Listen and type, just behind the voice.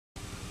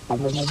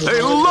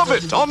They love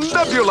it on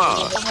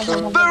Nebula.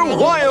 They're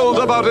wild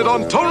about it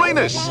on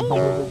Taurinus.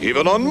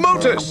 Even on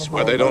Motus,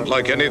 where they don't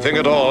like anything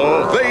at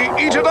all, they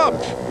eat it up.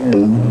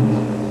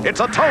 It's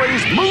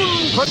Atari's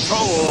Moon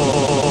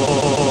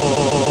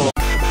Patrol.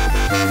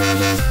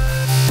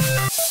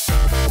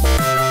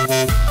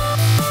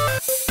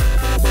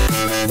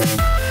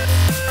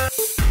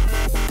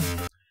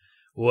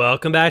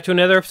 Welcome back to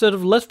another episode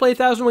of Let's Play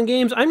 1001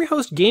 Games. I'm your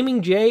host,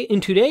 Gaming Jay,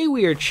 and today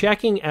we are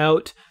checking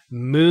out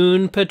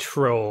Moon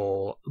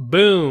Patrol.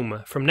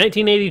 Boom! From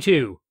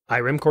 1982,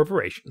 Irem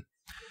Corporation.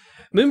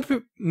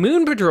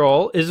 Moon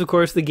Patrol is, of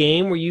course, the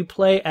game where you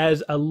play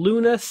as a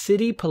Luna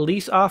City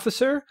police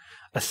officer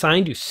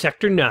assigned to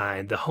Sector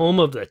 9, the home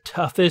of the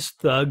toughest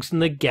thugs in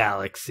the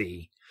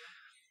galaxy.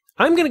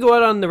 I'm going to go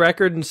out on the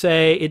record and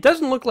say it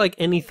doesn't look like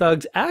any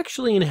thugs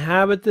actually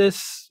inhabit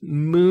this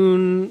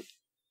moon,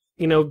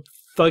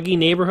 thuggy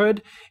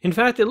neighborhood. In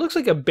fact, it looks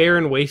like a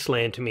barren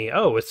wasteland to me.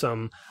 Oh, with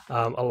some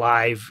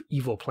alive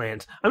evil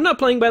plants. I'm not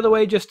playing, by the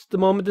way, just at the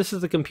moment. This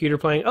is the computer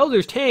playing. Oh,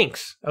 there's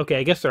tanks. Okay,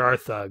 I guess there are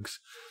thugs.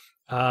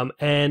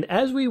 And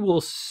as we will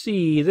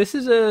see, this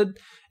is an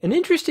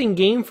interesting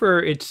game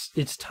for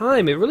its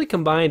time. It really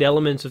combined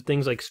elements of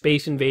things like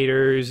Space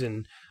Invaders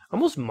and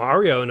almost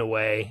Mario in a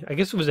way. I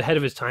guess it was ahead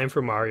of its time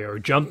for Mario, or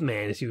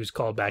Jumpman as he was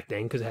called back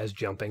then, because it has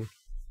jumping.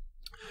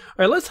 All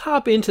right, let's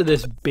hop into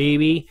this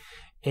baby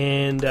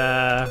and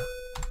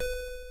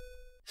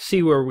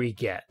see where we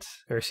get,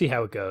 or see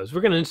how it goes.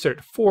 We're going to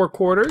insert 4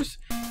 quarters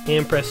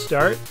and press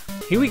start.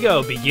 Here we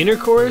go. Beginner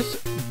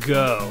course,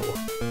 go.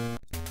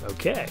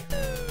 Okay.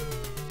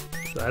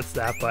 So that's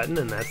that button,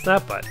 and that's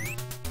that button.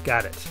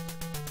 Got it.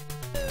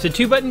 It's a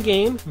 2-button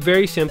game,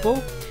 very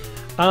simple.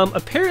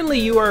 Apparently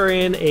you are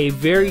in a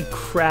very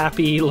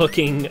crappy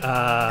looking,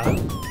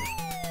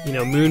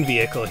 moon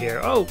vehicle here.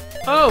 Oh,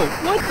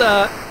 what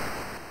the?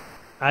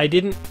 I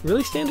didn't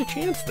really stand a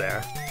chance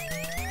there.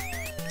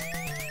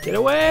 Get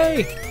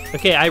away!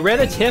 Okay, I read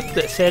a tip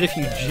that said if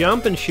you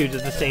jump and shoot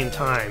at the same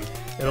time,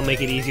 it'll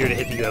make it easier to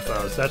hit the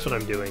UFOs. That's what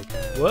I'm doing.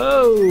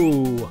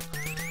 Whoa!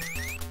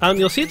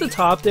 You'll see at the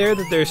top there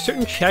that there's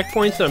certain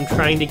checkpoints that I'm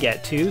trying to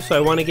get to. So I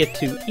want to get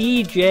to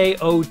E, J,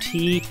 O,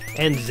 T,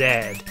 and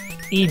Z.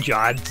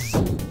 E-Jods.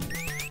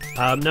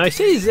 Now I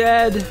say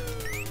Z,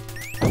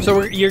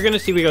 so you're going to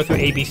see we go through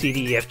A, B, C,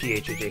 D, E, F, G,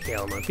 H, I, J, K,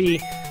 L, M, N, P,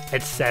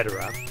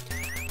 etc.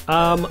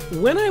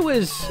 When I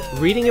was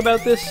reading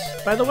about this,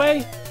 by the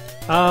way,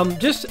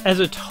 just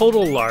as a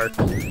total lark,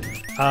 do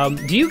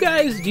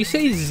you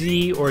say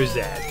Z or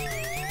Z?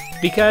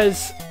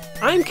 Because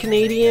I'm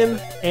Canadian,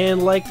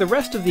 and like the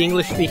rest of the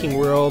English-speaking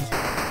world,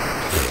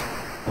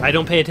 I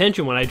don't pay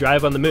attention when I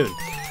drive on the moon.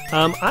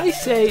 I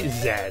say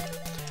Z.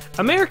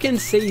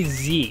 Americans say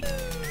Z,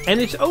 and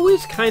it's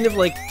always kind of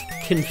like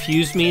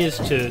confused me as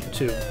to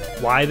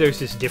why there's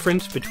this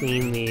difference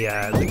between the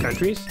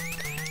countries.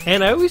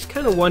 And I always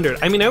kind of wondered,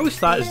 I always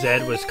thought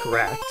Z was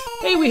correct.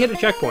 Hey, we hit a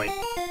checkpoint.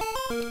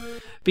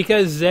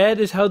 Because Z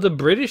is how the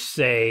British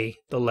say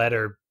the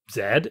letter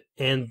Z,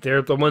 and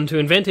they're the ones who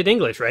invented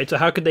English, right? So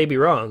how could they be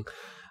wrong?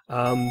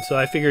 So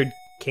I figured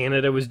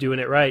Canada was doing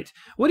it right.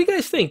 What do you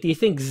guys think? Do you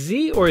think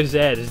Z or Z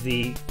is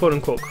the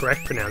quote-unquote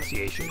correct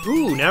pronunciation?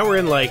 Ooh, now we're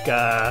in like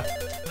a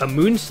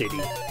moon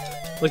city.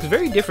 Looks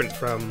very different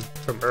from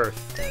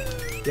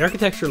Earth. The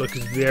architecture looks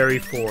very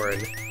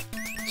foreign.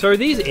 So are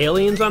these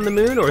aliens on the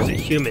moon, or is it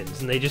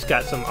humans, and they just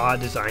got some odd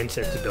design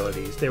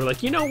sensibilities? They were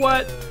like, you know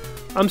what?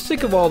 I'm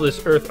sick of all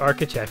this Earth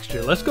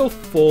architecture. Let's go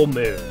full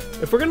moon.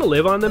 If we're gonna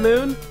live on the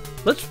moon,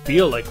 let's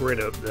feel like we're in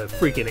a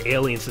freaking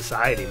alien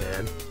society,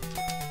 man.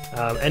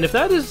 And if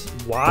that is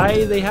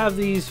why they have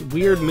these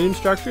weird moon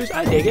structures,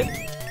 I dig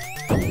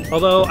it.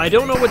 Although I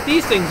don't know what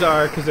these things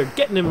are, because they're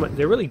getting in my,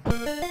 they're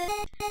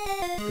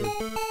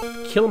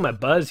killing my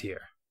buzz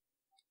here.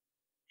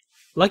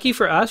 Lucky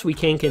for us, we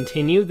can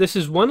continue. This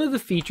is one of the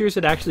features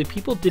that actually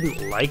people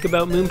didn't like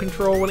about Moon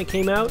Patrol when it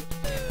came out.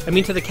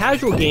 To the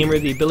casual gamer,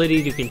 the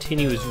ability to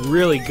continue is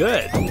really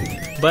good.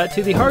 But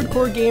to the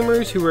hardcore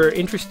gamers who were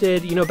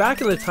interested, back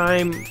in the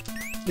time,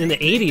 in the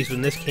 80s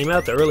when this came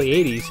out, the early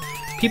 80s,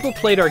 people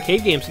played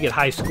arcade games to get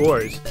high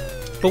scores.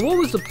 But what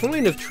was the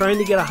point of trying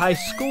to get a high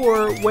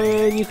score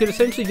when you could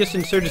essentially just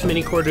insert as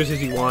many quarters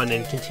as you want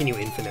and continue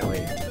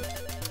infinitely?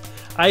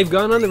 I've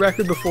gone on the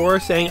record before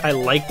saying I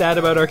like that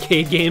about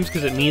arcade games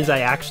because it means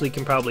I actually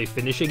can probably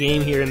finish a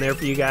game here and there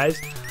for you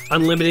guys.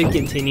 Unlimited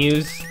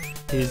continues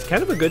is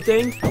kind of a good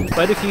thing,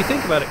 but if you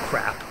think about it,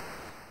 crap.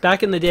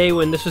 Back in the day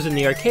when this was in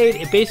the arcade,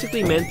 it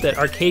basically meant that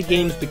arcade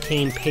games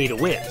became pay to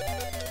win.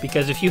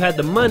 Because if you had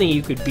the money,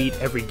 you could beat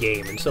every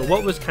game. And so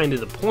what was kind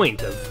of the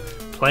point of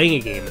playing a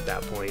game at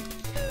that point?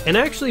 And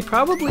actually,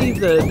 probably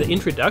the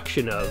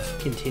introduction of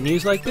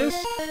continues like this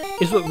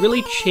is what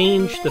really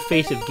changed the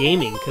face of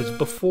gaming, because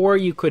before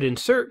you could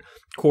insert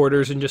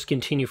quarters and just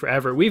continue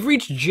forever. We've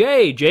reached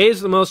J. J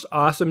is the most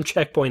awesome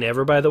checkpoint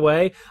ever, by the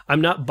way.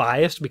 I'm not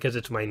biased because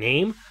it's my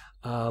name,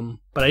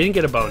 but I didn't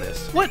get a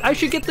bonus. What? I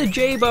should get the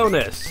J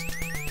bonus.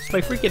 It's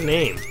my freaking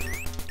name.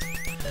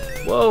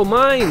 Whoa,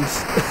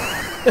 mines!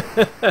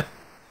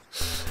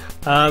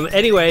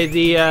 Anyway,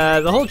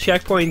 the whole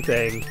checkpoint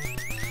thing,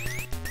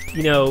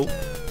 you know,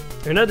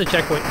 or not the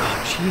checkpoint,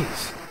 oh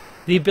jeez.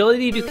 The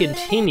ability to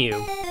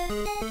continue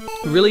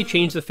really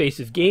changed the face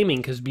of gaming,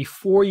 because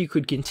before you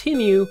could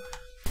continue,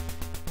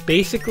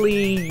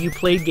 basically you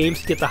played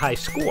games to get the high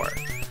score.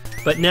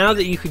 But now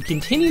that you could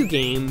continue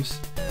games,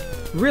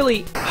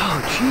 really,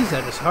 oh jeez,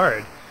 that is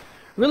hard.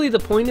 Really, the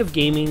point of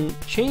gaming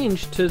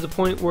changed to the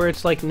point where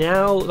it's like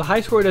now the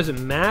high score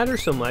doesn't matter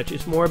so much,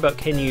 it's more about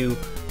can you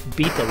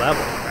beat the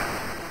level.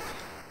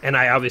 And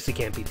I obviously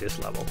can't beat this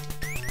level.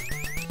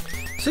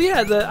 So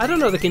yeah, I don't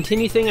know, the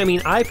continue thing, I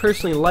mean, I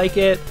personally like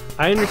it.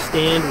 I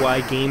understand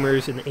why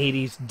gamers in the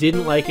 80s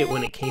didn't like it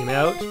when it came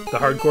out. The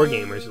hardcore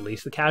gamers, at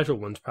least. The casual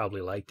ones probably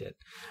liked it.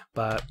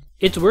 But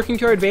it's working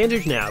to our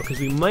advantage now,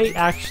 because we might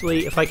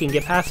actually, if I can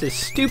get past this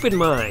stupid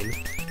mine,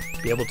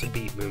 be able to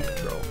beat Moon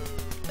Patrol.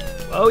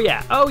 Oh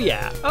yeah, oh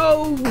yeah,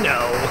 oh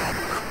no!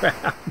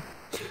 Crap.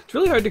 It's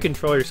really hard to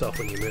control yourself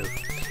when you move.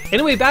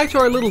 Anyway, back to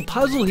our little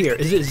puzzle here.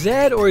 Is it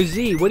Z or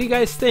Z? What do you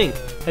guys think?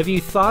 Have you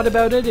thought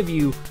about it? Have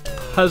you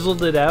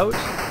puzzled it out?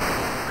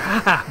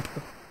 Crap!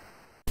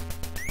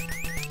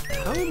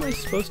 How am I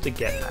supposed to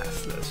get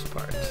past this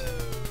part?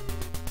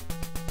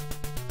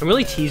 I'm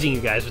really teasing you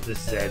guys with this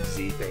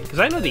ZZ thing, because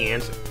I know the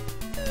answer.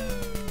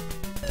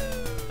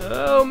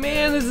 Oh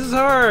man, this is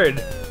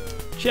hard!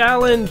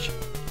 Challenge!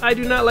 I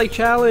do not like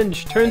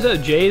challenge! Turns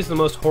out J is the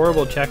most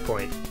horrible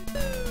checkpoint.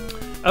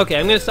 Okay,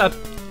 I'm gonna stop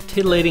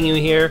titillating you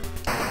here.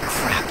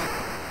 Crap!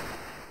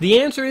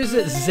 The answer is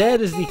that Z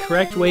is the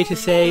correct way to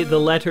say the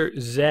letter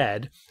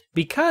Z,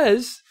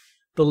 because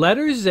the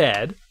letter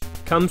Z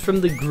comes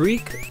from the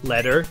Greek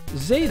letter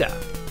zeta.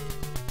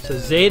 So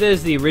zeta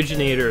is the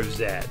originator of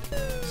Z.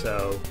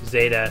 So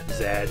zeta,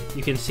 Z,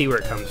 you can see where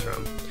it comes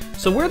from.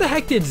 So where the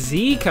heck did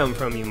Z come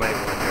from, you might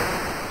wonder?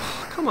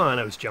 Oh, come on,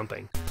 I was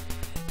jumping.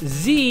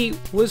 Z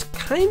was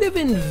kind of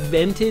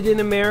invented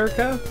in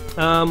America.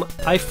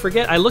 I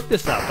forget, I looked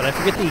this up, but I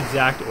forget the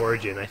exact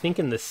origin. I think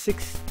in the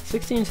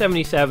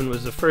 1677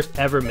 was the first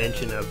ever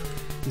mention of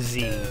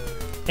Z.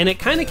 And it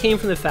kind of came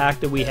from the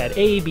fact that we had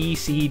A, B,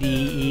 C,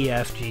 D, E,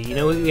 F, G. You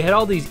know, we had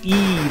all these E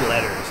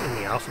letters in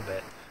the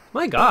alphabet.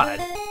 My god.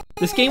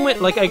 This game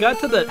went, like, I got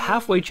to the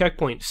halfway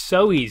checkpoint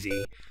so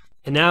easy,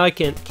 and now I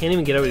can't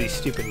even get over these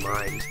stupid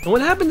mines. And what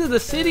happened to the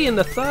city and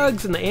the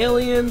thugs and the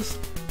aliens?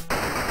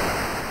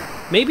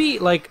 Maybe,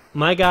 like,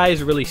 my guy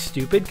is really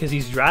stupid because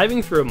he's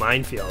driving through a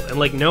minefield, and,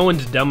 like, no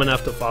one's dumb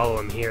enough to follow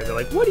him here. They're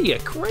like, what are you,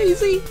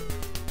 crazy?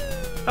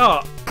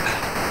 Oh,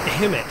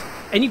 damn it.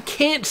 And you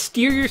can't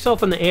steer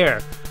yourself in the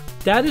air.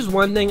 That is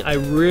one thing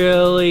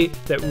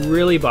that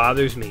really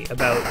bothers me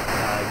about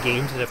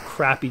games that have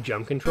crappy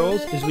jump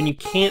controls, is when you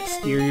can't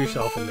steer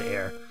yourself in the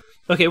air.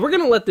 Okay, we're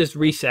gonna let this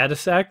reset a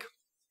sec,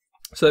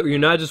 so that you're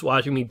not just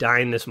watching me die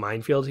in this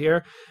minefield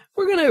here.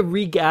 We're gonna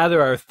regather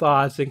our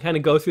thoughts and kind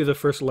of go through the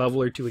first level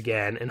or two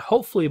again, and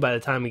hopefully by the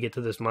time we get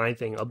to this mine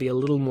thing, I'll be a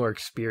little more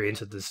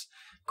experienced at this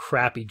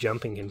crappy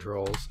jumping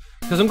controls.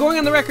 Because I'm going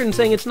on the record and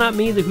saying it's not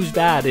me who's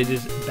bad, it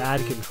is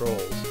bad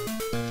controls.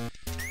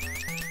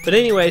 But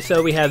anyway,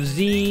 so we have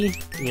Z,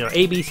 you know,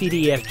 A, B, C,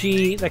 D, E, F,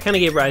 G. That kind of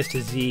gave rise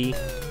to Z.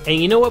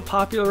 And you know what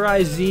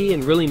popularized Z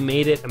and really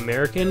made it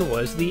American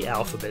was the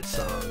alphabet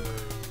song.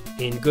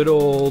 In good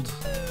old,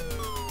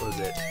 what was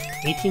it,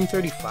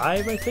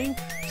 1835, I think?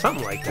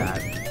 Something like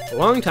that. A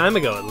long time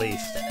ago, at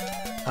least.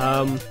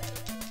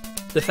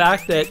 The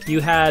fact that you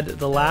had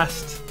the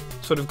last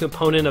sort of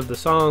component of the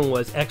song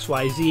was X,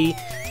 Y, Z.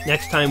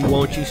 Next time,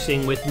 won't you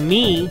sing with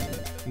me?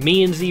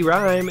 Me and Z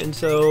rhyme, and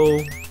so,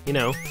 you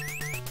know,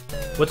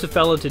 what's a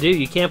fellow to do?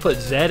 You can't put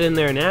Z in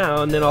there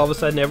now, and then all of a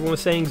sudden everyone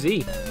was saying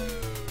Z.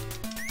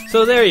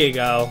 So there you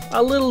go.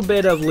 A little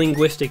bit of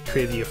linguistic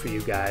trivia for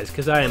you guys,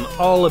 because I am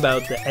all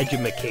about the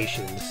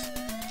edumacations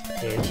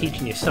and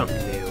teaching you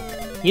something new.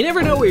 You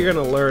never know what you're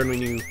going to learn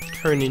when you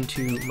turn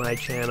into my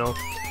channel.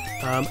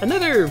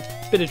 Another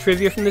bit of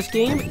trivia from this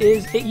game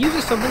is it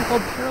uses something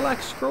called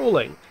parallax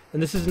scrolling.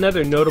 And this is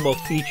another notable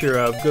feature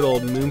of good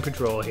old Moon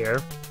Patrol here.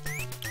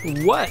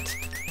 What,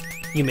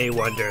 you may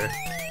wonder,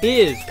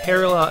 is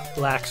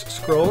parallax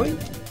scrolling?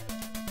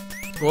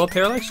 Well,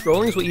 parallax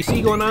scrolling is what you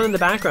see going on in the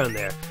background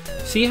there.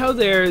 See how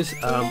there's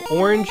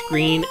orange,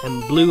 green,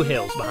 and blue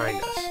hills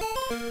behind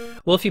us?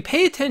 Well, if you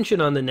pay attention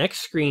on the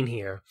next screen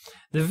here,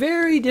 the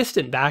very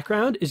distant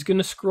background is going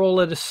to scroll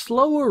at a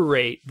slower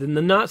rate than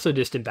the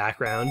not-so-distant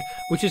background,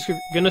 which is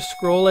going to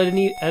scroll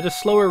at a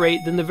slower rate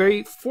than the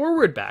very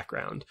forward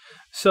background.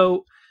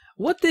 So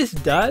what this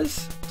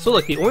does, so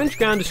look, the orange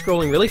ground is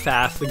scrolling really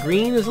fast, the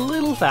green is a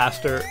little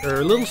faster, or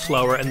a little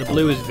slower, and the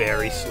blue is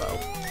very slow.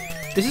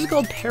 This is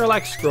called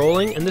parallax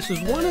scrolling, and this is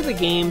one of the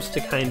games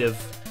to kind of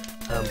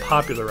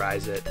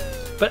popularize it.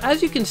 But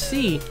as you can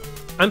see,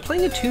 I'm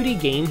playing a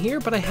 2D game here,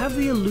 but I have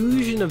the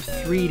illusion of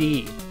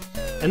 3D.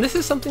 And this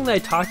is something that I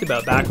talked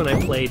about back when I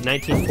played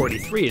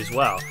 1943 as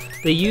well.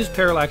 They used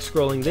parallax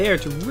scrolling there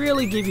to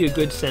really give you a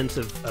good sense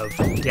of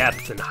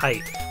depth and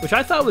height, which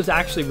I thought was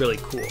actually really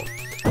cool.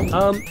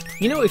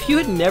 You know, if you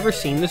had never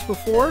seen this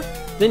before,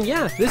 then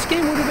yeah, this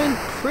game would have been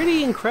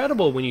pretty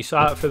incredible when you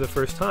saw it for the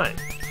first time.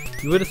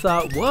 you would have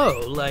thought,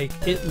 whoa, like,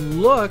 it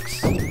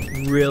looks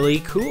really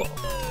cool.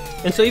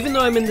 And so even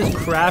though I'm in this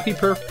crappy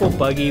purple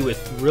buggy with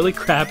really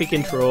crappy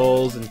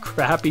controls and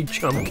crappy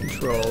jump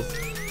controls,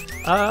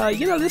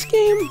 you know, this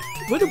game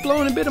would have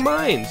blown a bit of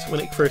minds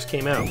when it first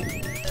came out.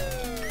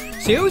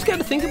 So you always got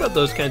to think about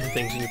those kinds of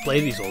things when you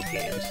play these old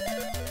games.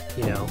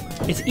 You know,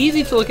 it's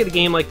easy to look at a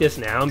game like this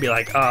now and be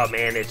like, oh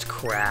man, it's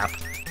crap.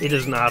 It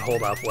does not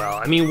hold up well.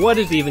 I mean, what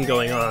is even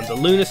going on? The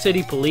Luna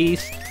City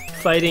police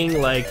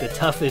fighting like the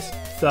toughest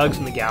thugs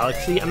in the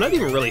galaxy? I'm not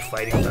even really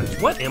fighting thugs.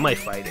 What am I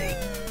fighting?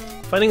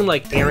 Fighting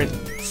like errant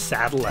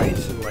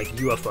satellites and like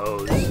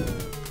UFOs.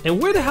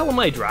 And where the hell am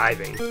I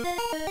driving?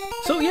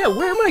 So yeah,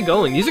 where am I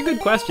going? These are good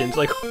questions.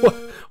 Like,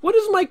 what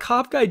is my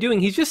cop guy doing?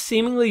 He's just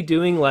seemingly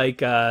doing like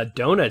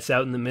donuts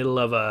out in the middle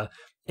of a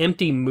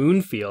empty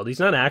moon field. He's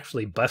not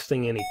actually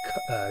busting any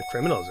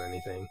criminals or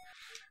anything.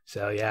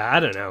 So yeah, I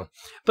don't know.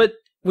 But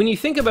when you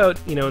think about,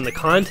 you know, in the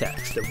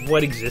context of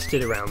what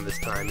existed around this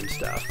time and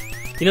stuff,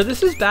 you know,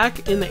 this is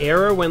back in the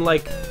era when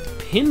like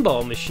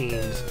pinball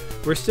machines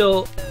were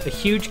still a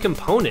huge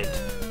component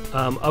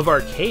of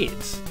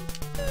arcades.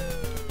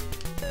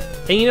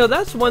 And you know,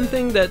 that's one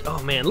thing that,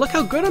 oh man, look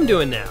how good I'm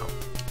doing now.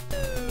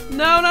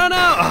 No, no,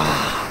 no!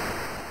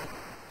 Oh.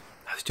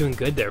 I was doing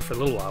good there for a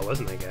little while,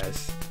 wasn't I,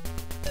 guys?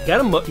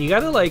 You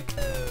gotta like...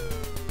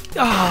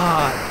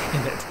 Ah,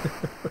 damn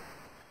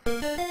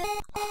it.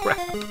 Crap.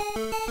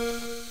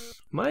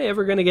 Am I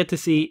ever gonna get to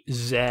see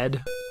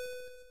Zed?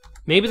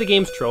 Maybe the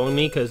game's trolling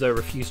me because I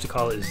refuse to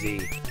call it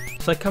Z.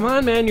 It's like, come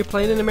on, man, you're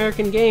playing an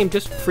American game.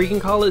 Just freaking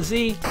call it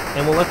Z,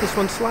 and we'll let this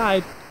one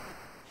slide.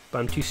 But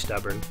I'm too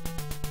stubborn.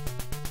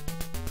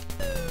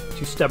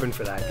 Too stubborn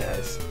for that,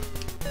 guys.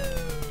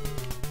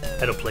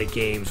 I don't play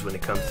games when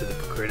it comes to the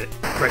correct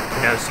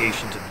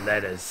pronunciations of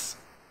letters.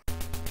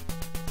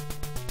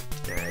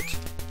 Alright.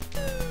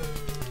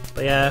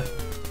 But yeah.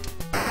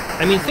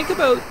 I mean, think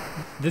about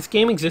this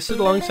game existed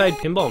alongside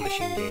pinball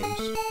machine games.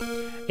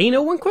 And you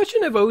know, one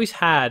question I've always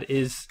had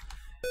is,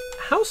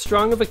 how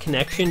strong of a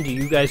connection do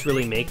you guys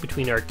really make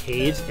between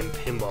arcades and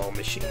pinball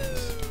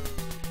machines?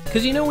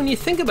 Because, you know, when you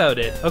think about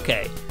it,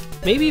 okay,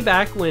 maybe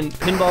back when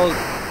pinball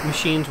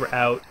machines were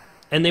out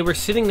and they were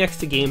sitting next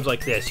to games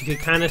like this, you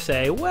could kind of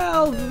say,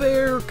 well,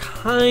 they're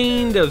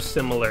kind of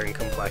similar in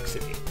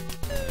complexity.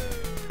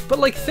 But,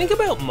 like, think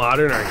about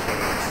modern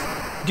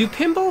arcades. Do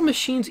pinball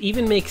machines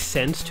even make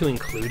sense to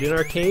include in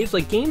arcades?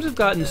 Like, games have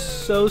gotten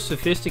so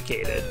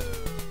sophisticated.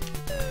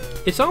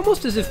 It's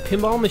almost as if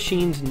pinball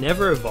machines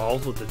never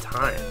evolved with the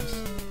times,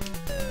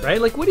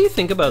 right? Like, what do you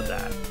think about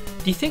that?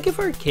 Do you think if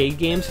arcade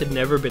games had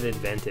never been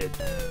invented,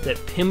 that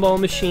pinball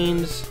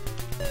machines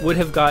would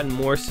have gotten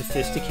more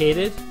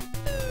sophisticated?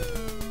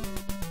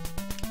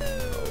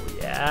 Oh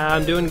yeah,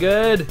 I'm doing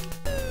good.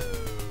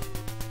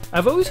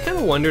 I've always kind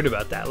of wondered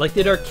about that. Like,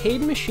 did arcade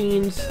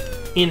machines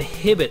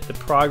inhibit the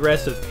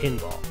progress of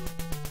pinball?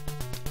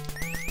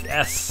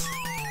 Yes.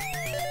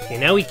 Okay,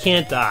 now we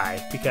can't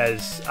die,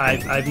 because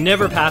I've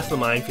never passed the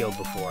minefield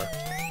before.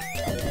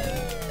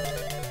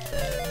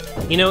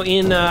 You know,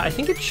 in, I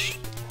think it's,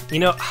 you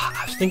know,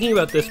 I was thinking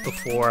about this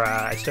before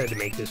I started to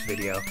make this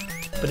video,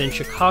 but in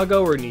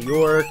Chicago or New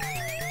York,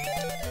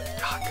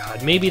 oh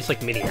god, maybe it's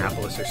like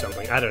Minneapolis or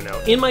something, I don't know.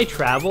 In my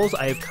travels,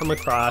 I have come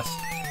across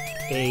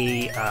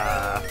a,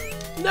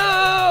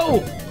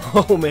 no!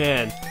 Oh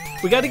man,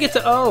 we gotta get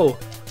to O.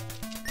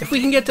 If we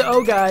can get to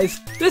O,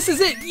 guys, this is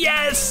it,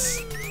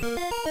 yes!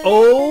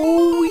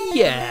 Oh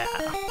yeah!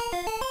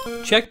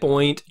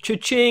 Checkpoint,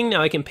 cha-ching,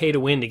 now I can pay to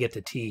win to get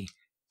to T.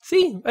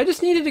 See, I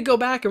just needed to go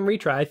back and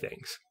retry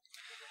things.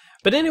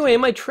 But anyway,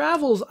 in my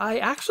travels, I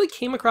actually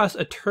came across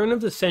a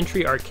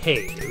turn-of-the-century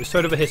arcade. It was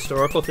sort of a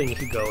historical thing you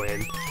could go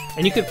in,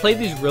 and you could play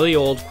these really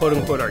old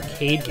quote-unquote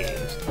arcade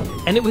games.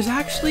 And it was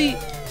actually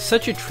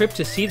such a trip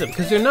to see them,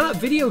 because they're not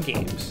video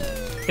games.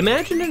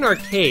 Imagine an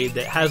arcade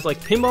that has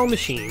like pinball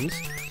machines,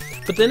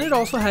 but then it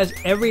also has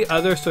every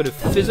other sort of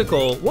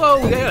physical...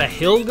 Whoa, we got a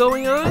hill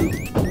going on?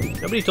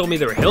 Nobody told me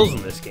there were hills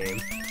in this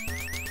game.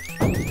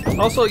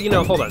 Also, you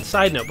know, hold on,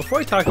 side note, before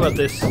I talk about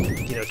this,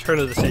 you know,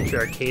 turn-of-the-century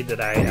arcade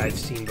that I've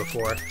seen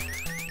before,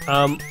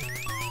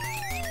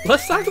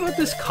 let's talk about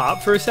this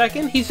cop for a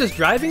second. He's just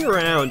driving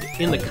around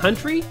in the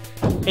country,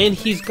 and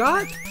he's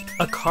got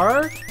a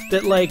car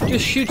that, like,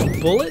 just shoots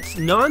bullets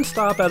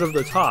non-stop out of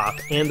the top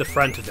and the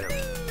front of him.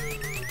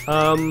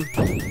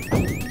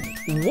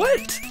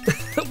 What?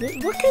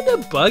 What kind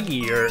of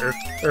buggy or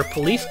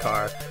police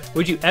car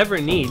would you ever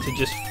need to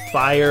just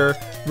fire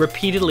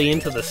repeatedly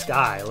into the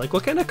sky? Like,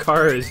 what kind of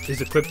car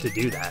is equipped to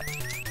do that?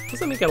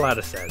 Doesn't make a lot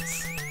of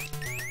sense.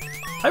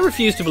 I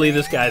refuse to believe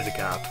this guy's a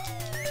cop.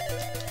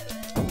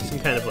 Some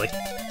kind of, like,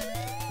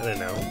 I don't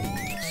know,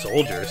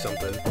 soldier or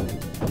something.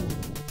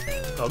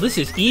 Oh, this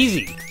is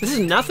easy. This is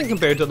nothing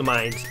compared to the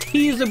mines.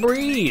 T is a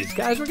breeze.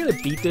 Guys, we're gonna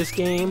beat this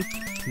game.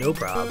 No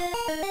problem.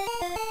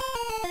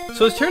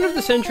 So his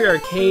turn-of-the-century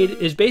arcade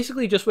is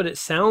basically just what it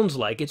sounds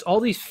like. It's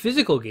all these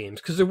physical games,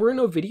 because there were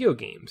no video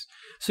games.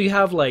 So you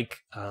have, like,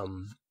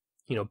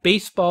 you you know,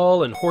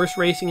 baseball and horse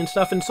racing and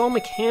stuff, and it's all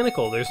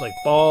mechanical. There's like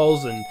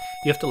balls, and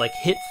you have to like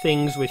hit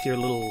things with your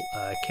little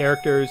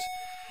characters.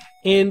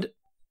 And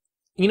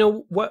you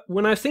know what?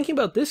 When I was thinking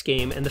about this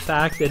game and the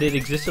fact that it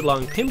existed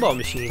along pinball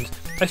machines,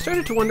 I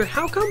started to wonder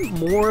how come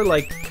more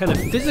like kind of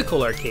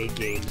physical arcade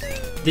games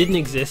didn't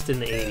exist in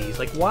the 80s.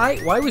 Like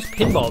why was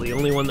pinball the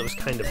only one that was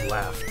kind of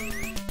left?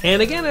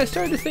 And again, I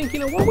started to think, you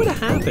know, what would have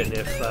happened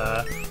if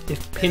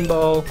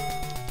pinball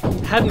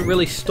hadn't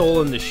really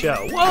stolen the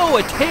show? Whoa,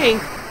 a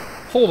tank!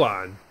 Hold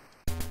on.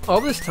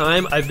 All this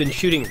time I've been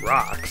shooting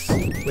rocks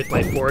with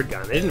my Ford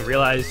gun. I didn't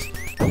realize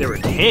there were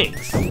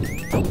tanks.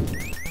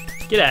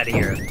 Get out of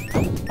here.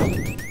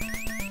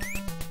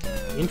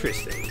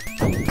 Interesting.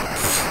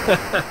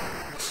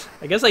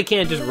 I guess I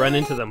can't just run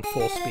into them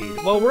full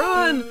speed. Well, we're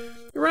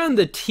on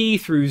the T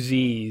through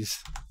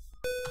Z's.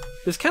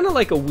 It's kind of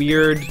like a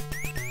weird,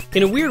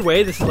 in a weird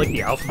way, this is like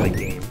the alphabet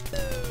game.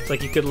 It's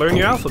like you could learn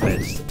your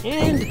alphabets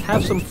and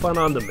have some fun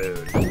on the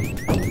moon.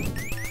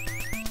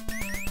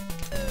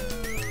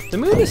 The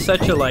moon is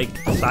such a like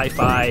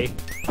sci-fi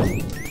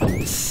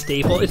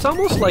staple. It's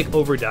almost like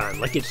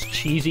overdone. Like it's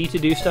cheesy to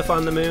do stuff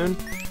on the moon.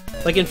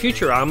 Like in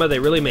Futurama, they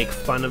really make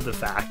fun of the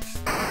fact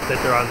that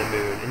they're on the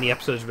moon in the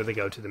episodes where they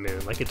go to the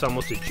moon. Like it's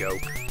almost a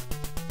joke.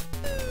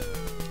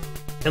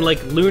 And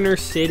like Luna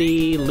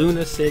City,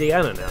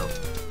 I don't know.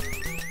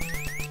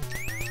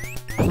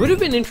 It would have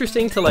been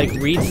interesting to like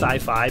read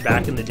sci-fi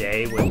back in the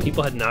day when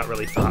people had not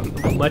really thought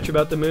much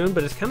about the moon,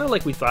 but it's kind of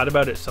like we thought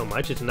about it so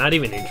much, it's not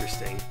even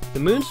interesting. The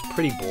moon's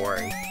pretty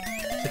boring.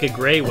 It's like a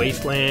gray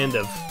wasteland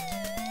of,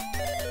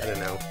 I don't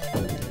know,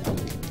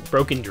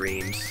 broken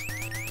dreams.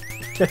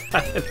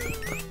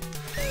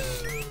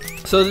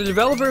 So the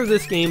developer of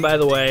this game, by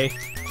the way,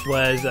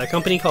 was a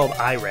company called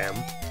Irem.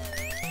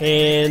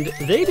 And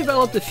they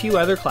developed a few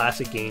other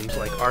classic games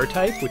like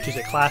R-Type, which is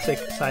a classic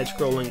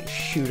side-scrolling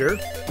shooter,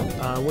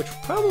 which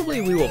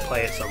probably we will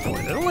play at some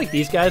point. I don't like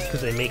these guys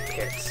because they make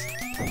pits.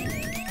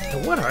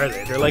 And what are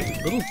they? They're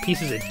like little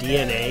pieces of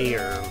DNA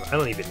or I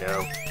don't even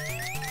know.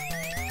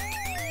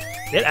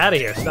 Get out of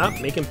here. Stop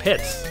making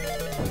pits.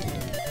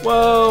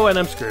 Whoa, and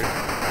I'm screwed.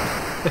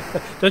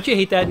 Don't you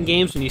hate that in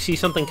games when you see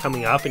something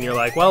coming up and you're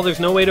like, well,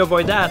 there's no way to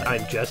avoid that.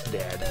 I'm just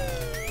dead.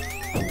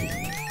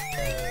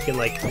 You can,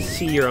 like,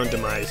 see your own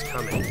demise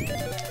coming.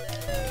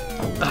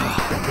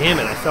 Ah, damn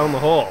it, I fell in the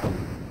hole.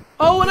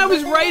 Oh, and I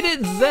was right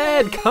at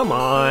Z! Come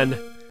on.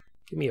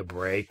 Give me a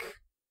break.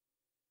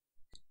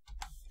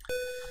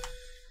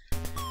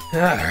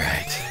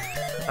 Alright.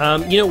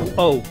 You know,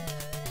 oh,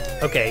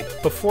 okay,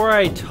 before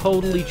I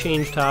totally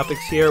change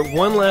topics here,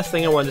 one last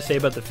thing I wanted to say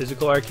about the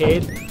physical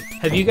arcade.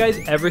 Have you guys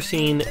ever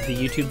seen the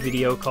YouTube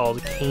video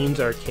called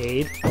Kane's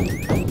Arcade?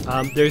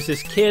 There's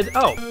this kid,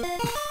 oh!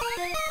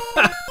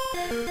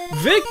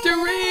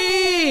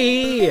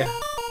 Victory!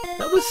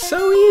 That was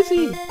so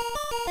easy!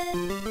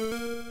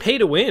 Pay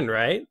to win,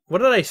 right? What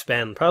did I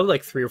spend? Probably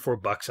like $3 or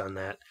 $4 on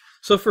that.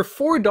 So for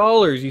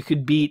 $4, you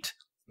could beat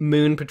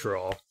Moon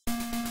Patrol.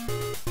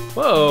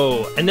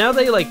 Whoa! And now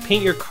they like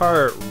paint your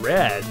car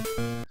red.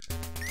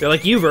 They're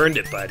like, you've earned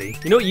it, buddy.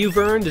 You know what you've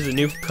earned is a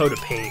new coat of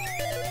paint.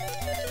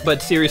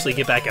 But seriously,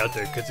 get back out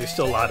there, because there's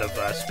still a lot of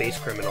space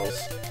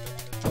criminals.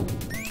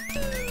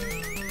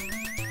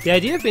 The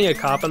idea of being a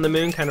cop on the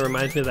moon kind of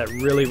reminds me of that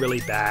really,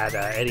 really bad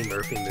Eddie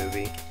Murphy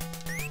movie.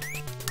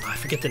 Oh, I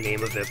forget the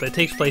name of it, but it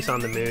takes place on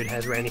the moon. It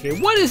has Randy here.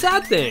 What is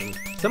that thing?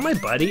 Is that my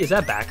buddy? Is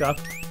that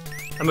backup?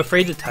 I'm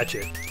afraid to touch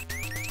it.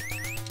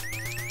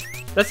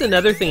 That's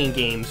another thing in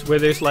games where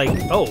there's like,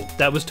 oh,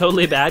 that was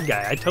totally a bad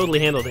guy. I totally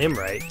handled him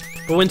right.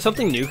 But when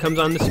something new comes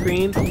on the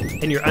screen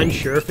and you're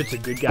unsure if it's a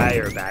good guy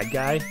or a bad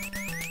guy,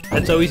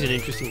 that's always an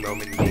interesting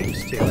moment in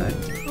games, too.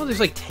 Oh, there's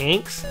like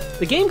tanks.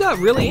 The game got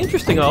really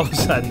interesting all of a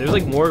sudden. There's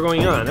like more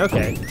going on.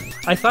 Okay.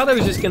 I thought I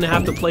was just going to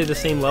have to play the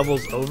same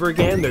levels over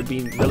again. There'd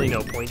be really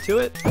no point to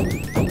it.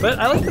 But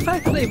I like the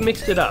fact that they've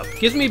mixed it up.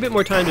 Gives me a bit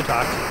more time to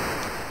talk to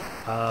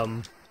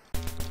you.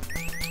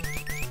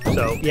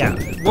 So, yeah.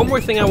 One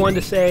more thing I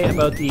wanted to say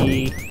about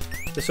the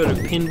sort of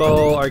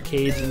pinball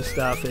arcades and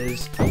stuff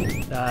is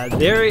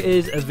there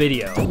is a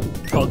video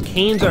called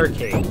Kane's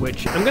Arcade,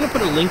 which I'm going to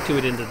put a link to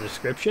it in the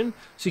description,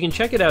 so you can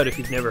check it out if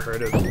you've never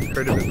heard of it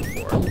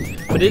before.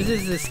 But it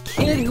is this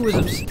kid who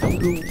was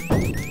who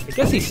I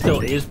guess he still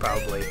is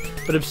probably,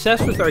 but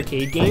obsessed with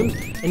arcade games,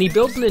 and he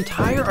builds an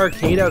entire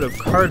arcade out of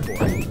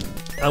cardboard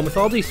with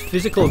all these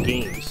physical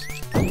games.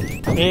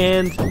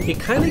 And it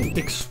kind of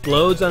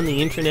explodes on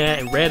the internet,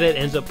 and Reddit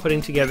ends up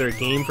putting together a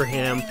game for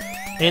him.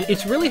 And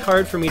it's really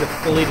hard for me to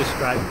fully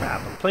describe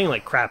crap. I'm playing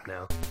like crap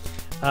now.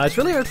 It's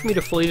really hard for me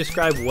to fully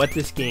describe what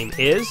this game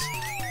is,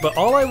 but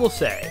all I will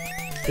say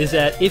is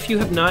that if you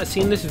have not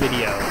seen this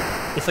video,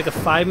 it's like a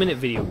 5-minute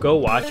video. Go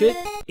watch it.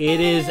 It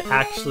is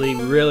actually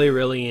really,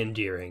 really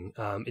endearing.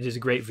 It is a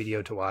great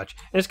video to watch,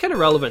 and it's kind of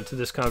relevant to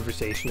this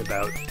conversation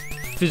about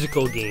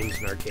physical games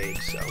and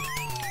arcades. So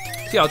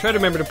yeah, I'll try to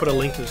remember to put a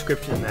link to the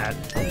description in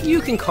that.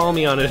 You can call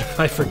me on it if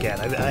I forget.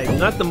 I'm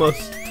not the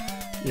most,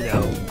 you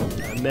know,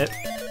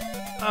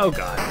 oh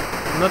god,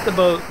 I'm not the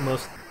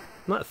most,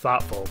 not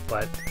thoughtful,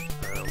 but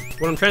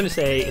What I'm trying to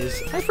say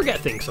is I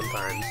forget things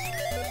sometimes.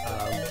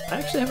 I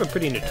actually have a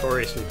pretty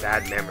notoriously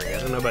bad memory. I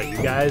don't know about you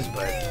guys,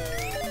 but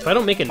if I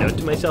don't make a note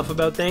to myself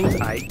about things,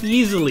 I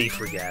easily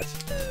forget.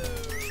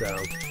 So,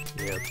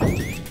 yeah.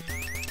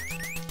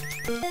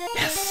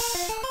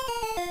 Yes!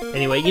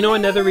 Anyway, you know,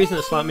 another reason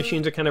that slot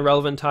machines are kind of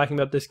relevant talking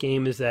about this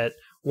game is that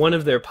one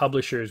of their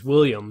publishers,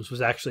 Williams,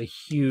 was actually a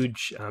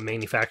huge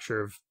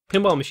manufacturer of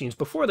pinball machines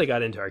before they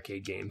got into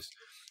arcade games.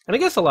 And I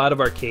guess a lot of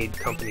arcade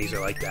companies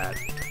are like that.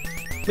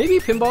 Maybe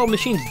pinball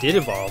machines did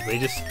evolve, they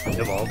just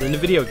evolved into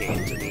video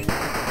games. I mean,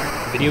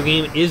 a video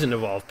game is an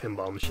evolved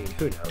pinball machine,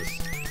 who knows?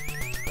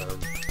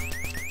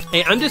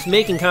 Hey, I'm just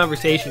making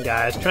conversation,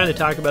 guys, trying to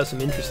talk about some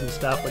interesting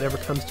stuff, whatever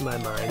comes to my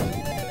mind.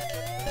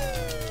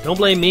 Don't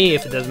blame me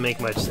if it doesn't make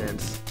much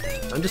sense.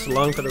 I'm just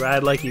along for the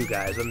ride like you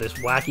guys on this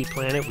wacky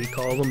planet we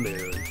call the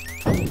moon.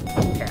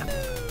 Yeah.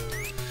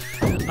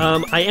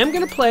 I am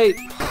gonna play...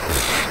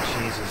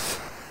 Jesus.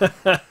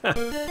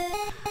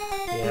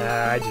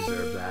 Yeah, I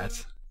deserve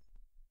that.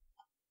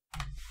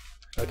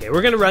 Okay,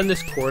 we're gonna run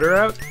this quarter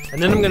out,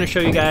 and then I'm gonna show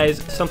you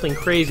guys something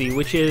crazy,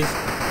 which is...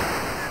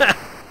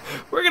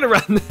 we're gonna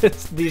run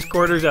these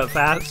quarters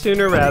out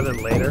sooner rather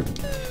than later.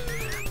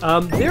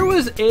 There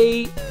was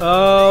a...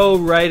 Oh,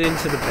 right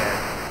into the pit.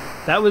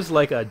 That was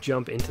like a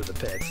jump into the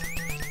pit.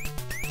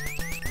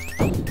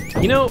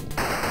 You know,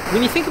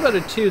 when you think about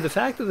it too, the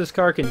fact that this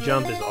car can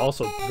jump is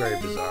also very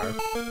bizarre.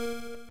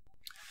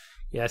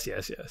 Yes,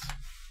 yes, yes.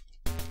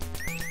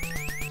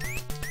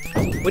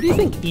 What do you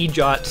think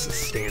EJOTS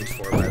stands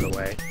for, by the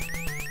way?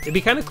 It'd be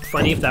kind of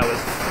funny if that was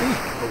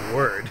a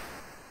word.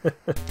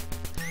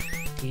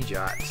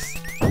 EJOTS.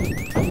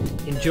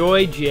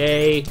 Enjoy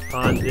Jay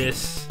on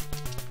this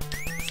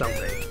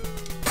something.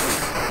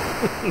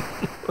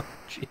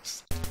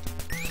 Jeez.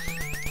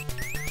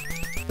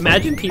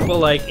 Imagine people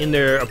like in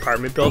their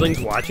apartment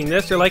buildings watching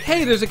this. They're like,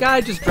 hey, there's a guy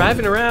just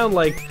driving around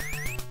like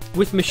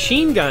with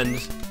machine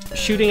guns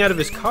shooting out of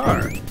his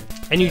car.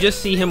 And you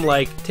just see him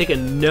like take a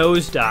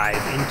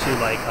nosedive into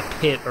like a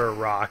pit or a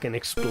rock and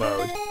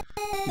explode.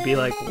 You'd be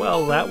like,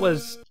 well, that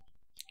was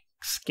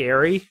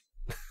scary.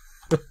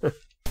 Alright.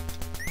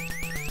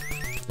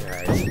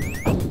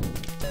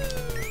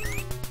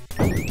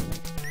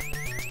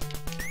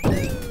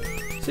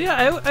 So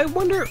yeah, I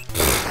wonder...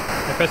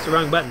 I pressed the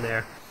wrong button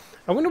there.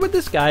 I wonder what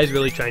this guy is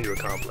really trying to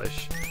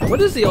accomplish. What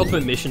is the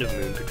ultimate mission of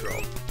Moon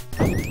Patrol?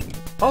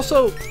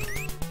 Also,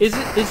 is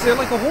there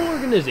like a whole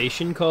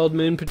organization called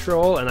Moon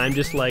Patrol and I'm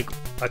just like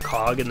a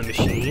cog in the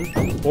machine?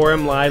 Or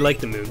am I like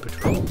the Moon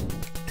Patrol?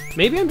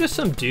 Maybe I'm just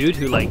some dude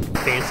who like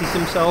fancies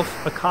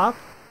himself a cop,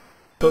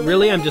 but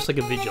really I'm just like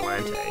a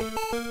vigilante.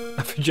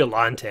 A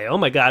vigilante. Oh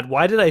my god,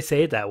 why did I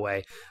say it that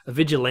way? A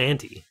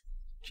vigilante.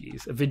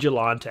 Jeez, a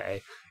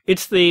vigilante.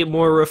 It's the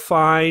more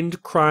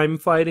refined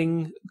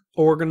crime-fighting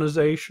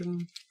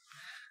organization.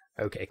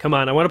 Okay, come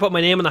on. I want to put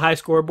my name on the high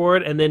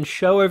scoreboard and then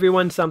show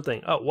everyone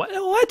something. Oh, what?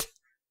 What?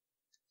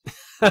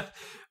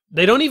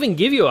 They don't even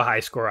give you a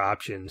high score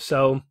option.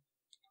 So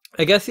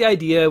I guess the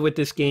idea with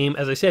this game,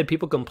 as I said,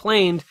 people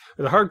complained,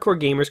 or the hardcore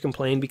gamers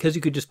complained, because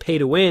you could just pay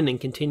to win and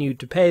continue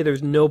to pay.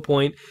 There's no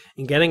point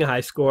in getting a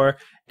high score.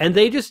 And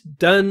they just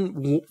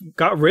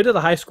got rid of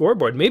the high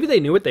scoreboard. Maybe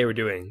they knew what they were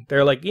doing.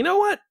 They're like, you know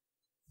what?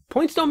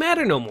 Points don't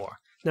matter no more.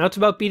 Now it's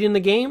about beating the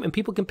game, and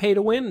people can pay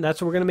to win, and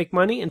that's where we're going to make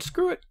money, and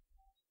screw it.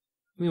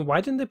 I mean, why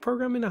didn't they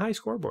program in a high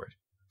scoreboard?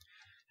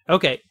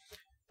 Okay,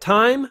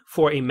 time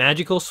for a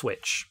magical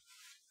switch.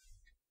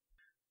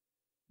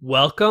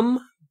 Welcome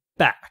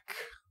back.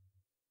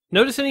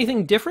 Notice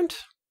anything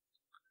different?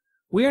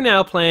 We are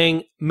now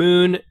playing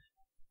Moon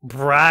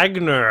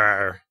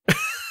Bragner.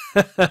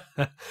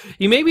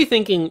 You may be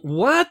thinking,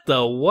 what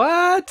the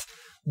what?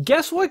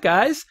 Guess what,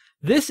 guys?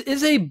 This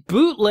is a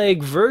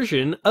bootleg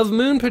version of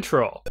Moon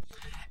Patrol.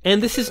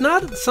 And this is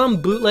not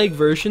some bootleg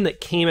version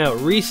that came out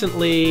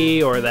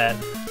recently or that,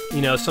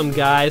 you know, some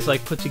guys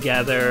like put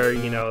together,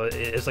 you know,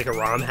 as like a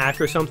ROM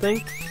hack or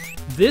something.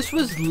 This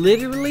was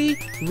literally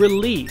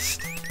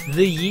released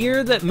the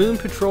year that Moon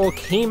Patrol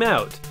came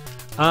out.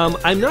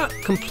 I'm not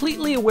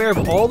completely aware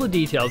of all the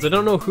details. I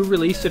don't know who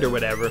released it or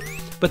whatever,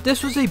 but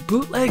this was a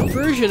bootleg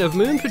version of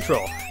Moon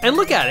Patrol. And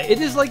look at it. It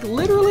is like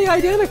literally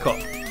identical.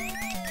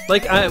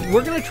 Like,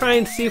 we're going to try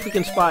and see if we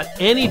can spot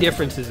any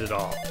differences at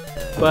all.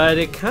 But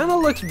it kind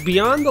of looks,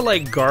 beyond the,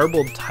 like,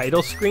 garbled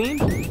title screen,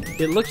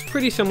 it looks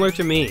pretty similar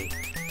to me.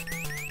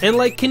 And,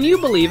 like, can you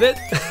believe it?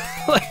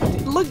 Like,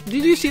 look,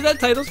 did you see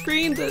that title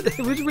screen? It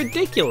was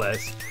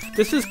ridiculous.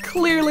 This is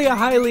clearly a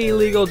highly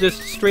illegal,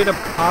 just straight-up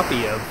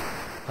copy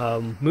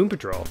of Moon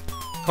Patrol,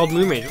 called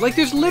Moon Ranger. Like,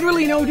 there's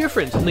literally no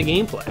difference in the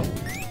gameplay.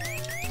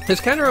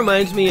 This kind of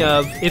reminds me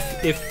of,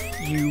 if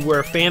you were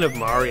a fan of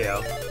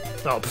Mario...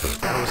 Oh,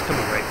 that was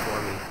coming right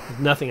for me. There's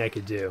nothing I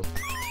could do.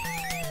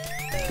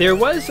 There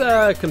was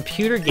a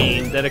computer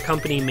game that a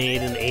company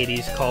made in the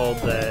 80s called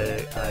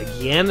the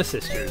Giana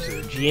Sisters,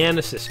 or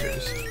Giana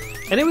Sisters.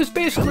 And it was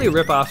basically a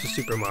ripoff of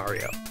Super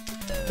Mario.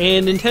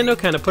 And Nintendo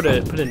kind of put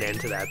an end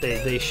to that.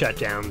 They shut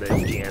down the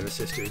Gianna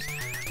sisters.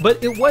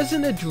 But it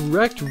wasn't a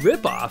direct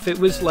ripoff. It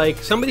was like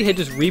somebody had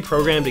just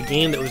reprogrammed a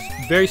game that was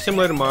very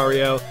similar to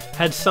Mario,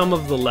 had some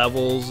of the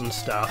levels and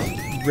stuff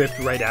ripped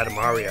right out of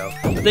Mario.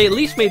 But they at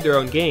least made their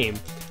own game.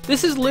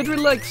 This is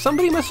literally like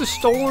somebody must have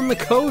stolen the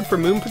code for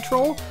Moon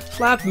Patrol,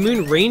 slapped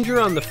Moon Ranger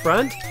on the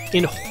front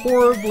in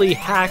horribly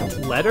hacked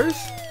letters,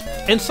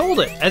 and sold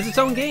it as its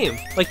own game.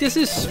 Like, this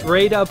is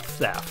straight up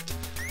theft.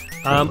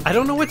 I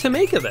don't know what to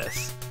make of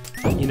this.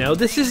 You know,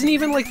 this isn't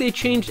even like they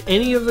changed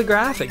any of the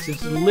graphics.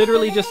 It's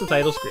literally just the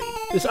title screen.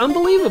 It's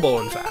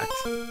unbelievable, in fact.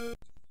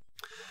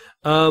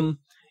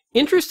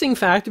 Interesting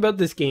fact about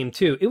this game,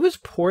 too. It was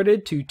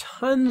ported to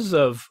tons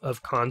of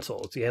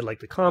consoles. You had, like,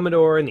 the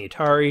Commodore and the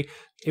Atari.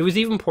 It was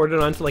even ported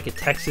onto, like, a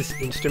Texas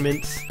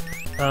Instruments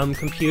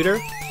computer.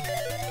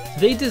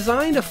 They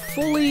designed a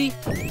fully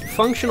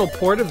functional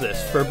port of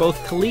this for both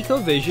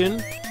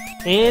ColecoVision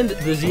and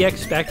the ZX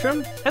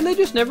Spectrum, and they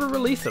just never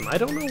released them. I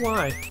don't know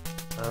why.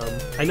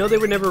 I know they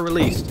were never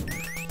released.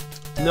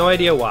 No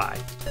idea why.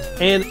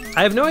 And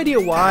I have no idea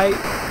why,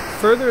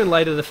 further in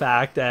light of the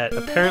fact that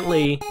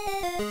apparently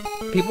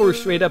people were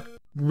straight up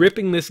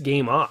ripping this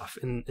game off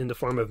in the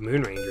form of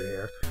Moon Ranger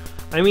here.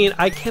 I mean,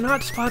 I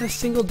cannot spot a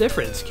single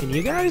difference. Can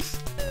you guys?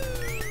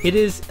 It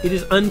is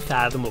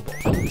unfathomable.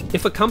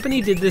 If a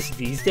company did this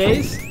these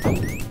days,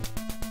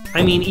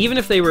 I mean, even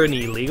if they were an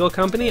illegal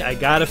company, I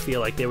gotta feel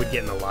like they would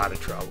get in a lot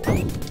of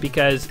trouble.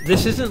 Because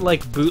this isn't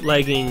like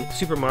bootlegging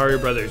Super Mario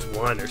Bros.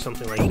 1 or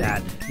something like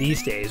that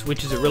these days,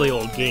 which is a really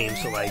old game,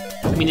 so like,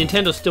 I mean,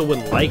 Nintendo still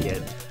wouldn't like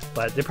it,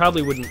 but they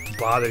probably wouldn't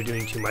bother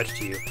doing too much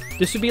to you.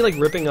 This would be like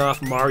ripping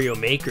off Mario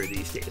Maker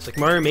these days. Like,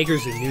 Mario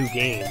Maker's a new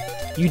game.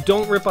 You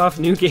don't rip off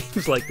new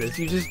games like this,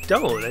 you just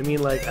don't. I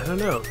mean, like, I don't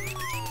know.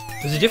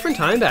 It was a different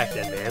time back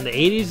then, man. The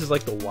 80s is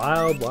like the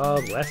wild,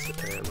 wild west,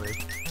 apparently.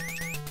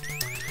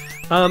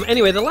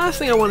 Anyway, the last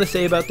thing I want to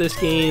say about this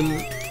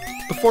game,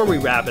 before we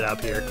wrap it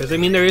up here, because, I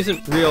mean, there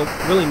isn't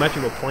really much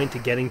of a point to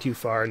getting too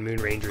far in Moon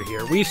Ranger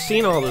here. We've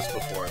seen all this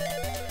before.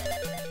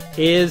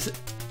 Is,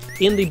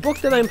 in the book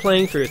that I'm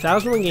playing through,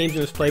 1001 Games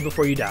You Must Play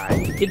Before You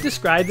Die, it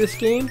described this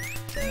game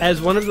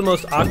as one of the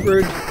most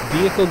awkward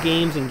vehicle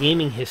games in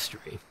gaming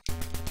history.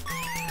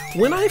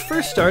 When I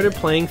first started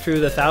playing through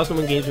the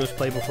 1001 Games You Must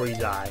Play Before You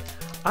Die,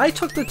 I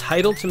took the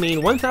title to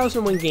mean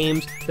 1001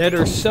 games that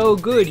are so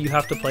good you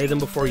have to play them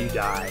before you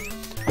die.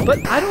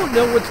 But I don't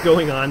know what's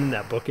going on in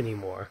that book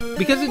anymore,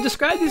 because it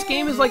described this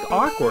game as like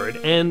awkward,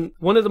 and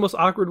one of the most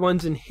awkward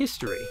ones in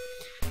history.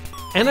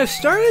 And I've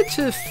started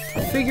to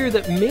figure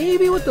that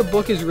maybe what the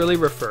book is really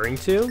referring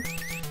to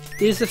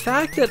is the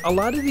fact that a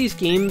lot of these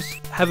games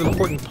have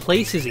important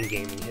places in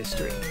gaming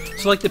history.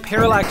 So like the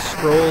parallax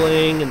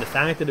scrolling and the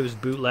fact that it was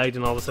bootlegged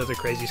and all this other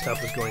crazy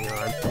stuff was going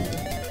on.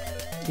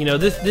 You know,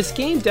 this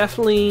game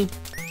definitely,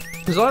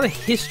 there's a lot of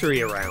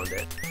history around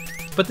it.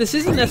 But this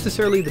isn't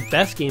necessarily the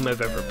best game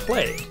I've ever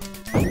played.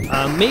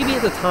 Maybe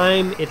at the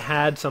time it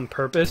had some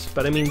purpose,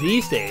 but I mean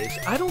these days,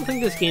 I don't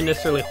think this game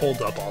necessarily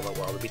holds up all that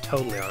well, to be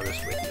totally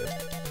honest with you.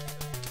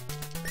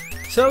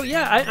 So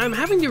yeah, I'm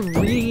having to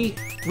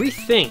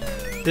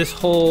rethink this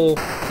whole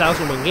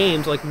 1001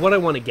 games, like what I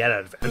want to get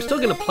out of it. I'm still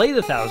going to play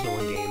the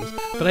 1001 games,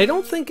 but I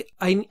don't think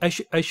I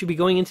should be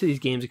going into these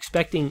games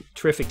expecting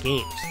terrific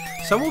games.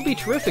 Some will be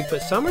terrific,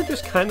 but some are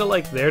just kind of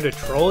like there to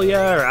troll you,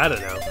 or I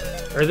don't know,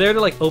 or there to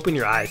like open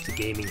your eyes to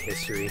gaming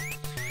history.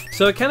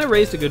 So it kind of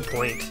raised a good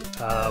point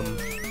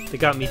that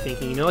got me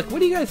thinking, you know, like, what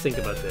do you guys think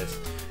about this?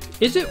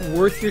 Is it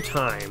worth your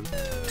time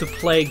to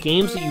play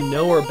games that you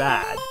know are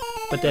bad,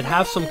 but that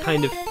have some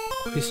kind of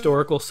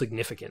historical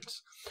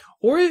significance?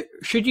 Or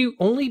should you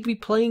only be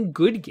playing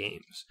good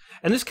games?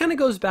 And this kind of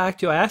goes back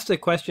to, I asked a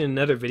question in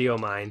another video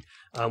of mine,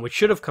 which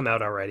should have come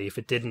out already. If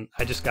it didn't,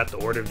 I just got the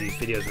order of these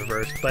videos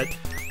reversed. But,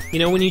 you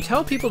know, when you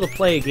tell people to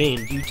play a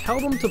game, do you tell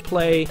them to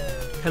play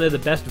kind of the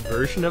best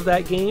version of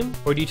that game?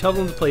 Or do you tell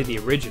them to play the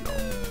original?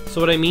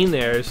 So what I mean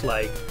there is,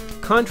 like,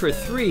 Contra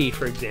 3,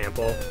 for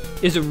example,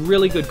 is a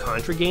really good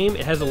Contra game.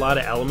 It has a lot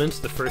of elements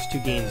the first two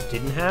games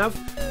didn't have.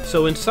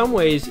 So in some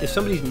ways, if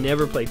somebody's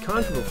never played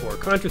Contra before,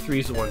 Contra 3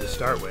 is the one to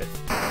start with.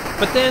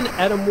 But then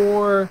at a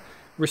more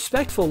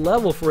respectful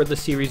level for where the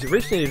series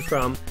originated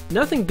from,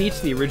 nothing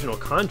beats the original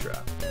Contra.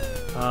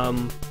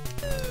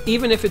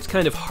 Even if it's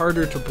kind of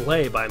harder to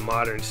play by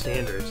modern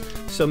standards.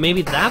 So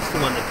maybe that's the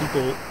one that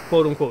people,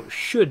 quote-unquote,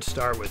 should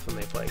start with when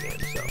they play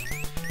games. So,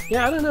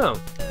 yeah, I don't know.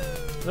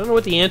 I don't know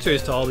what the answer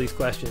is to all these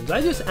questions. I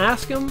just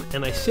ask them,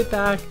 and I sit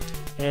back,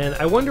 and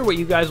I wonder what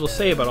you guys will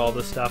say about all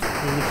this stuff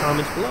in the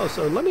comments below.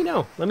 So let me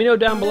know. Let me know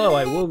down below.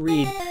 I will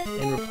read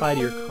and reply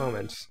to your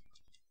comments.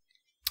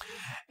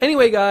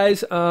 Anyway,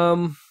 guys,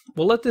 we'll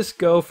let this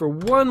go for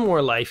one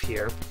more life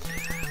here.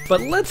 But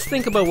let's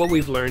think about what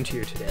we've learned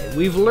here today.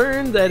 We've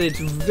learned that it's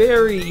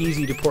very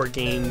easy to port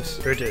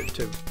games, or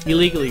to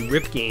illegally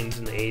rip games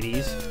in the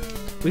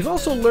 80s. We've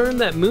also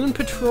learned that Moon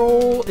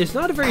Patrol is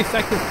not a very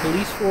effective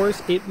police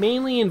force. It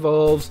mainly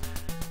involves,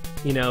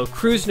 you know,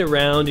 cruising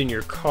around in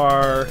your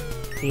car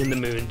in the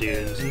moon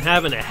dunes and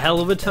having a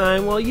hell of a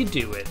time while you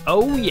do it.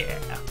 Oh yeah.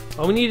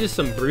 All we need is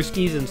some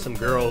brewskis and some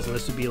girls, and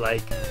this would be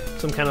like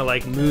some kind of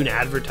like moon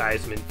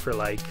advertisement for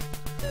like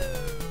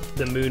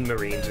the Moon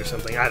Marines or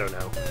something. I don't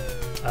know.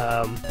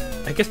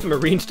 I guess the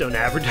Marines don't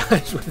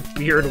advertise with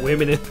beard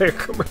women in their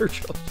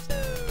commercials.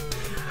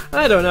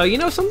 I don't know. You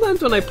know,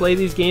 sometimes when I play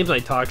these games and I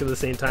talk at the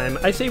same time,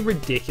 I say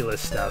ridiculous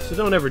stuff, so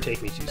don't ever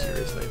take me too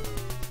seriously.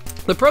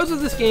 The pros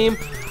of this game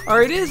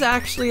are it is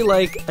actually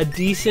like a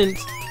decent,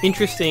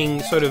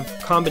 interesting sort of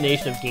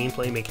combination of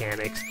gameplay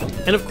mechanics.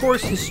 And of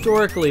course,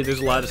 historically, there's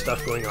a lot of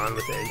stuff going on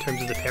with it in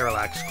terms of the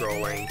parallax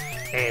scrolling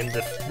and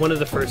one of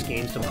the first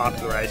games to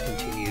popularize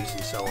continues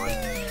and so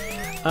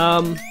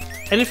on.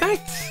 And in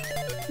fact,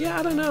 yeah,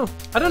 I don't know.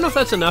 I don't know if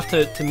that's enough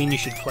to mean you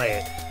should play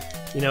it.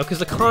 You know, because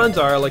the cons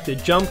are, like, the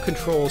jump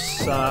controls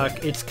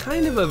suck. It's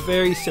kind of a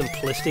very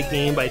simplistic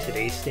game by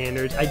today's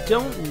standards. I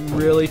don't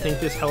really think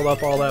this held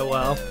up all that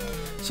well.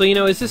 So, you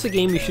know, is this a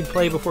game you should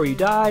play before you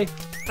die?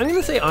 I'm going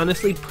to say,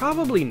 honestly,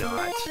 probably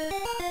not.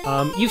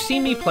 You've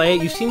seen me play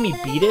it, you've seen me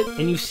beat it,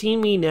 and you've seen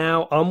me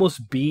now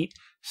almost beat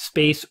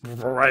Space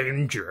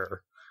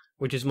Ranger,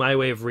 which is my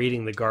way of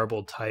reading the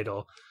garbled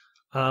title.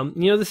 You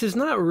know, this is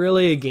not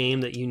really a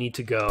game that you need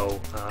to go.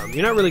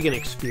 You're not really going to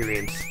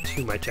experience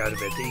too much out of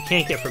it that you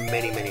can't get from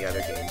many, many other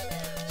games.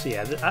 So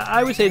yeah,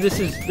 I would say this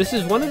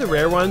is one of the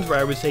rare ones where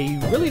I would say you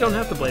really don't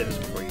have to play this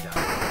before you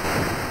die.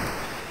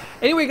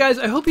 Anyway, guys,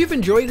 I hope you've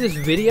enjoyed this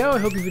video. I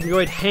hope you've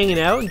enjoyed hanging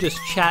out and just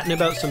chatting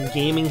about some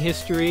gaming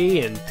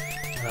history and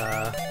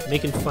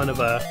making fun of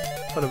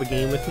a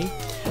game with me.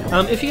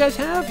 If you guys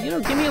have, you know,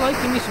 give me a like,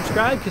 give me a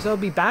subscribe, because I'll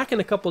be back in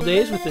a couple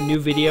days with a new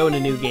video and a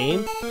new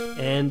game,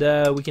 and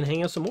we can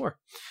hang out some more.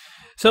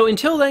 So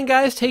until then,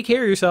 guys, take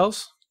care of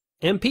yourselves,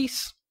 and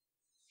peace.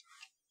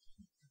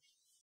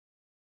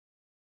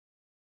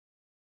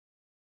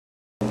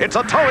 It's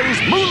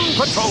Atari's Moon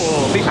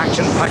Patrol, the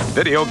action-packed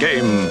video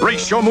game.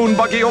 Race your moon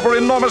buggy over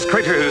enormous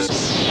craters,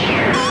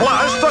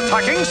 blast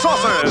attacking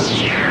saucers,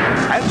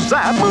 and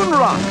zap moon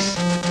rocks.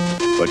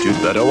 But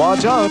you'd better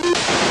watch out.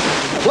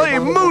 Play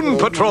Moon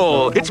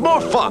Patrol. It's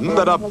more fun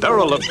than a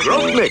barrel of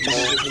grog mix.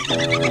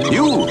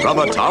 New from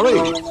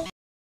Atari.